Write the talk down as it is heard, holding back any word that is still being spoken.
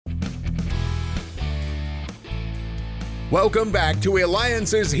Welcome back to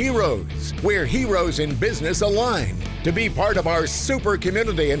Alliance's Heroes, where heroes in business align. To be part of our super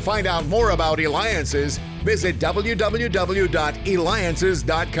community and find out more about Alliances, visit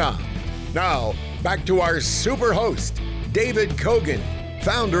www.alliances.com. Now, back to our super host, David Kogan,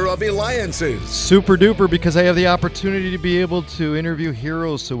 founder of Alliances. Super duper, because I have the opportunity to be able to interview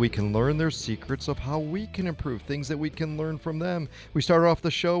heroes so we can learn their secrets of how we can improve, things that we can learn from them. We started off the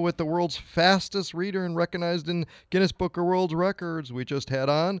show with the world's fastest reader and recognized in Guinness Book of World Records. We just had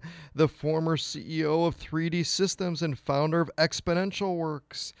on the former CEO of 3D Systems and founder of Exponential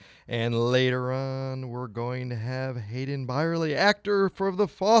Works. And later on, we're going to have Hayden Byerly, actor for The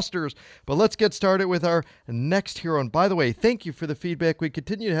Fosters. But let's get started with our next hero. And by the way, thank you for the feedback we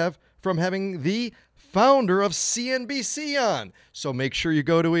continue to have from having the founder of CNBC on. So make sure you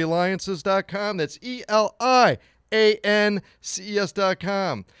go to alliances.com. That's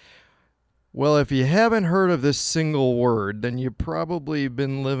ELIANCES.com. Well, if you haven't heard of this single word, then you've probably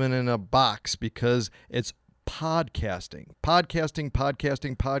been living in a box, because it's podcasting.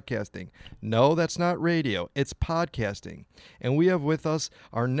 No, that's not radio. It's podcasting. And we have with us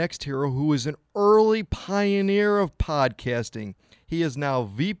our next hero, who is an early pioneer of podcasting. He is now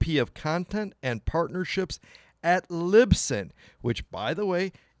VP of Content and Partnerships at Libsyn, which, by the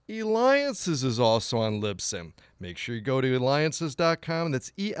way, Alliances is also on Libsyn. Make sure you go to alliances.com.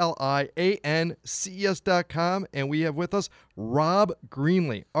 That's ELIANCES.com. And we have with us Rob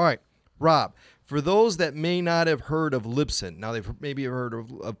Greenlee. All right, Rob, for those that may not have heard of Libsyn, now they've maybe heard of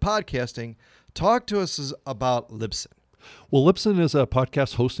podcasting, talk to us about Libsyn. Well, Libsyn is a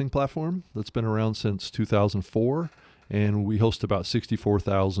podcast hosting platform that's been around since 2004, and we host about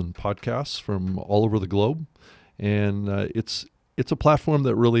 64,000 podcasts from all over the globe. And it's a platform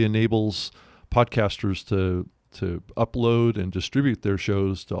that really enables podcasters to upload and distribute their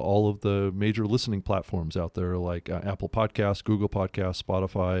shows to all of the major listening platforms out there, like Apple Podcasts, Google Podcasts,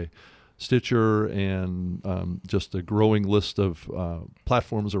 Spotify, Stitcher, and just a growing list of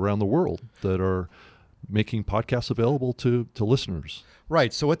platforms around the world that are making podcasts available to listeners.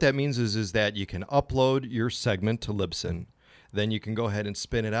 Right. So what that means is that you can upload your segment to Libsyn. Then you can go ahead and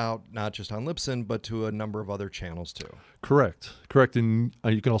spin it out, not just on Libsyn, but to a number of other channels too. Correct. And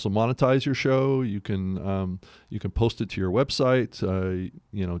you can also monetize your show. You can post it to your website.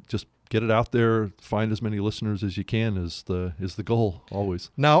 Just get it out there. Find as many listeners as you can is the goal always.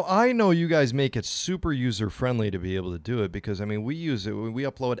 Now, I know you guys make it super user friendly to be able to do it, because we use it. We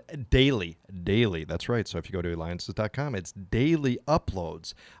upload daily. That's right. So if you go to alliances.com, it's daily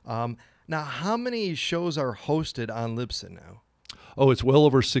uploads. Now, how many shows are hosted on Libsyn now? Oh, it's well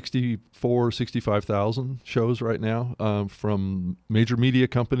over 65,000 shows right now, from major media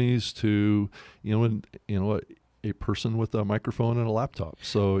companies to, a person with a microphone and a laptop.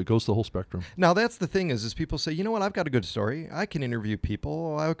 So it goes the whole spectrum. Now, that's the thing is people say, you know what, I've got a good story. I can interview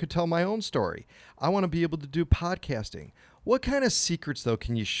people. I could tell my own story. I want to be able to do podcasting. What kind of secrets, though,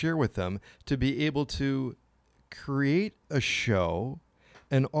 can you share with them to be able to create a show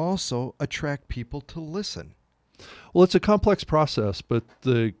and also attract people to listen? Well, it's a complex process, but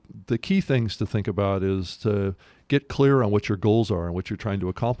the key things to think about is to get clear on what your goals are and what you're trying to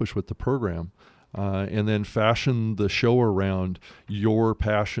accomplish with the program, and then fashion the show around your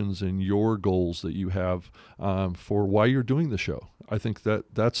passions and your goals that you have for why you're doing the show. I think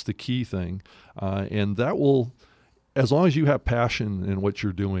that's the key thing, and that will, as long as you have passion in what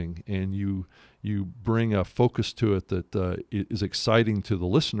you're doing and you bring a focus to it that is exciting to the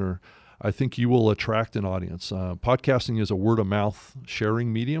listener, I think you will attract an audience. Podcasting is a word-of-mouth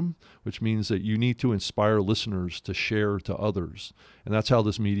sharing medium, which means that you need to inspire listeners to share to others, and that's how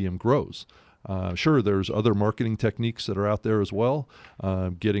this medium grows. Sure, there's other marketing techniques that are out there as well,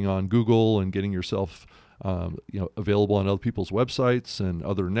 getting on Google and getting yourself available on other people's websites and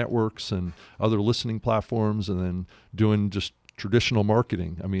other networks and other listening platforms, and then doing just traditional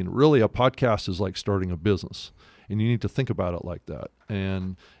marketing. Really, a podcast is like starting a business, and you need to think about it like that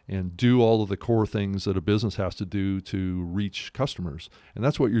and do all of the core things that a business has to do to reach customers. And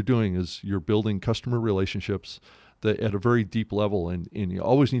that's what you're doing, is you're building customer relationships that at a very deep level, and you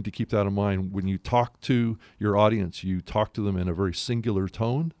always need to keep that in mind. When you talk to your audience, you talk to them in a very singular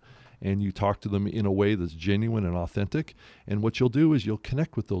tone, and you talk to them in a way that's genuine and authentic. And what you'll do is you'll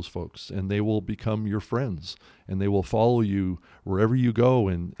connect with those folks, and they will become your friends, and they will follow you wherever you go,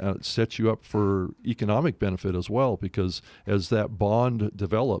 and set you up for economic benefit as well, because as that bond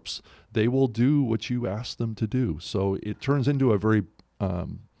develops, they will do what you ask them to do. So it turns into a very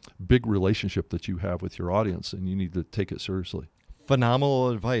big relationship that you have with your audience, and you need to take it seriously.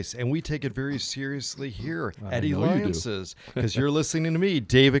 phenomenal advice, and we take it very seriously here at Eliances, because you're listening to me,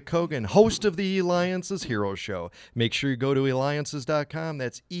 David Kogan, host of the Eliances Hero Show. Make sure you go to Eliances.com.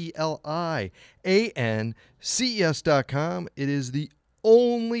 That's ELIANCES.com. It is the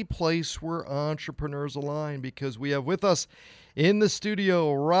only place where entrepreneurs align, because we have with us in the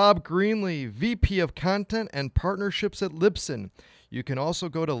studio Rob Greenlee, VP of Content and Partnerships at Libsyn. You can also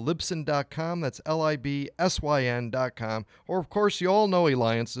go to Libsyn.com. That's LIBSYN.com. Or, of course, you all know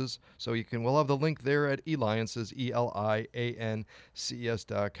Eliances, so we'll have the link there at Eliances,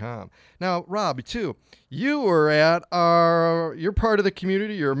 ELIANCES.com. Now, Rob, too, you're part of the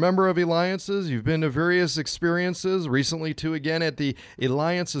community. You're a member of Eliances. You've been to various experiences, recently, too, again, at the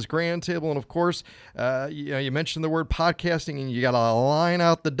Eliances Grand Table. And, of course, you mentioned the word podcasting, and you got a line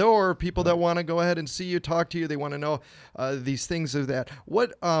out the door, people that want to go ahead and see you, talk to you. They want to know these things of that.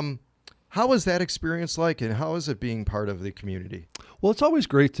 How was that experience like, and how is it being part of the community? Well, it's always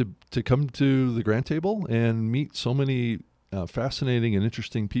great to come to the Grand Table and meet so many fascinating and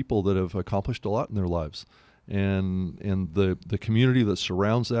interesting people that have accomplished a lot in their lives. And the community that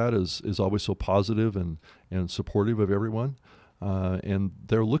surrounds that is always so positive and supportive of everyone. And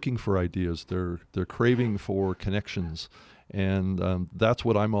they're looking for ideas. They're craving for connections. And that's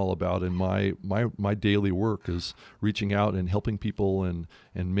what I'm all about. And my daily work is reaching out and helping people and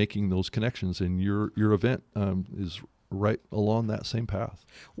making those connections. And your event is right along that same path.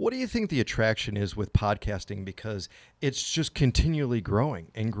 What do you think the attraction is with podcasting? Because it's just continually growing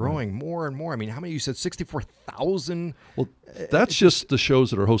and growing more and more. I mean, how many, you said 64,000? Well, that's just the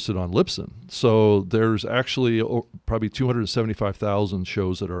shows that are hosted on Libsyn. So there's actually probably 275,000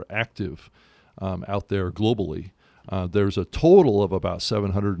 shows that are active out there globally. There's a total of about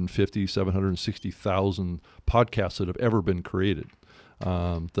 760,000 podcasts that have ever been created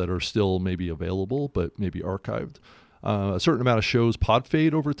that are still maybe available, but maybe archived. A certain amount of shows pod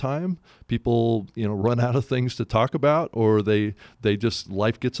fade over time. People, run out of things to talk about, or they just,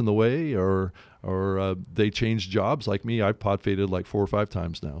 life gets in the way, or they change jobs. Like me, I've pod faded like 4 or 5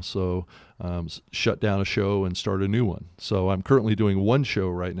 times now. So shut down a show and start a new one. So I'm currently doing one show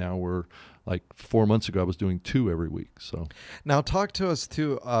right now where, like 4 months ago, I was doing 2 every week. So now, talk to us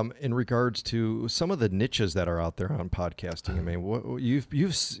too in regards to some of the niches that are out there on podcasting. I mean, what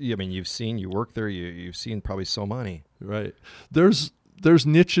you've seen, you work there, you've seen probably so many. Right. There's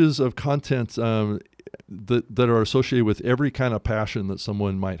niches of content that are associated with every kind of passion that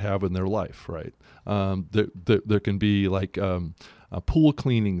someone might have in their life. Right. There can be like pool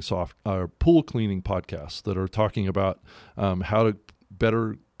cleaning podcasts that are talking about how to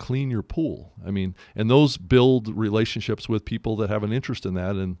better clean your pool. I mean, and those build relationships with people that have an interest in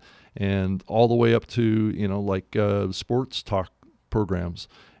that, and all the way up to sports talk programs,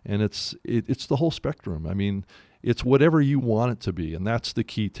 and it's the whole spectrum. I mean, it's whatever you want it to be, and that's the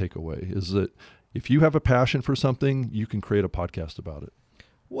key takeaway: is that if you have a passion for something, you can create a podcast about it.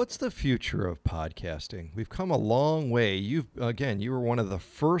 What's the future of podcasting? We've come a long way. You were one of the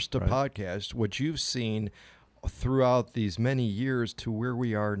first to podcast. What you've seen throughout these many years to where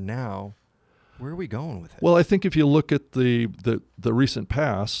we are now, where are we going with it? Well, I think if you look at the recent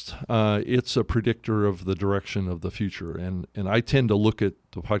past, it's a predictor of the direction of the future. And I tend to look at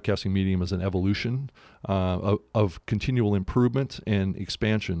the podcasting medium as an evolution of continual improvement and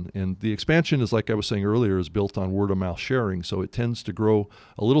expansion. And the expansion is, like I was saying earlier, is built on word of mouth sharing. So it tends to grow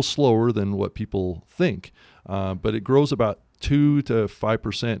a little slower than what people think, but it grows about 2 to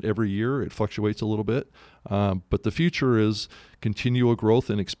 5% every year. It fluctuates a little bit. But the future is continual growth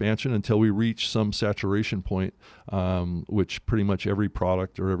and expansion until we reach some saturation point, which pretty much every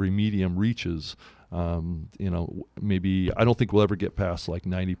product or every medium reaches. Maybe I don't think we'll ever get past like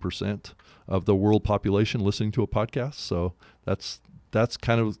 90% of the world population listening to a podcast. So that's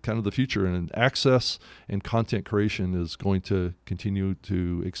kind of the future, and access and content creation is going to continue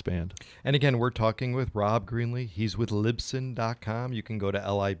to expand. And again, we're talking with Rob Greenlee. He's with Libsyn.com. You can go to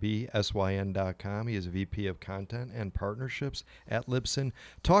LIBSYN.com. He is VP of Content and Partnerships at Libsyn.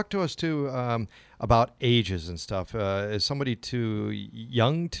 Talk to us too about ages and stuff. Is somebody too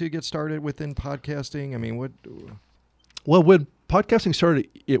young to get started within podcasting? I mean, what? Well, when podcasting started,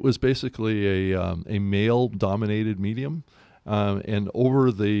 it was basically a male-dominated medium. And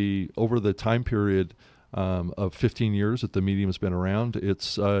over the time period of 15 years that the medium has been around,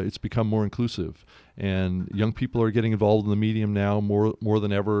 it's become more inclusive, and young people are getting involved in the medium now more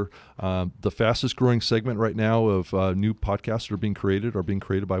than ever. The fastest growing segment right now of new podcasts that are being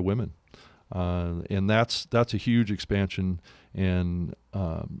created by women, and that's a huge expansion and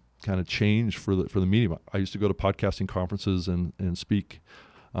kind of change for the medium. I used to go to podcasting conferences and speak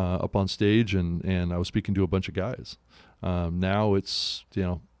up on stage, and I was speaking to a bunch of guys. Now it's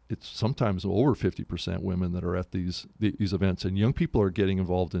sometimes over 50% women that are at these events, and young people are getting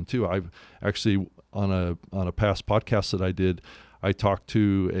involved in too. I've actually on a past podcast that I did, I talked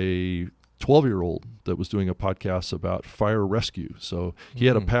to a 12-year-old that was doing a podcast about fire rescue. So he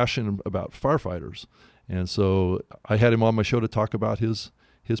had a passion about firefighters, and so I had him on my show to talk about his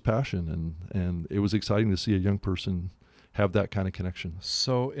passion, and it was exciting to see a young person have that kind of connection.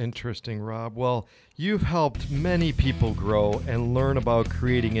 So interesting, Rob. Well, you've helped many people grow and learn about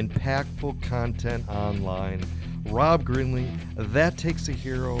creating impactful content online. Rob Greenlee, That Takes a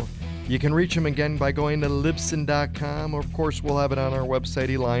Hero. You can reach him again by going to Libsyn.com, or of course we'll have it on our website,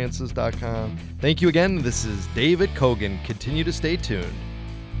 Eliances.com. Thank you again. This is David Kogan. Continue to stay tuned.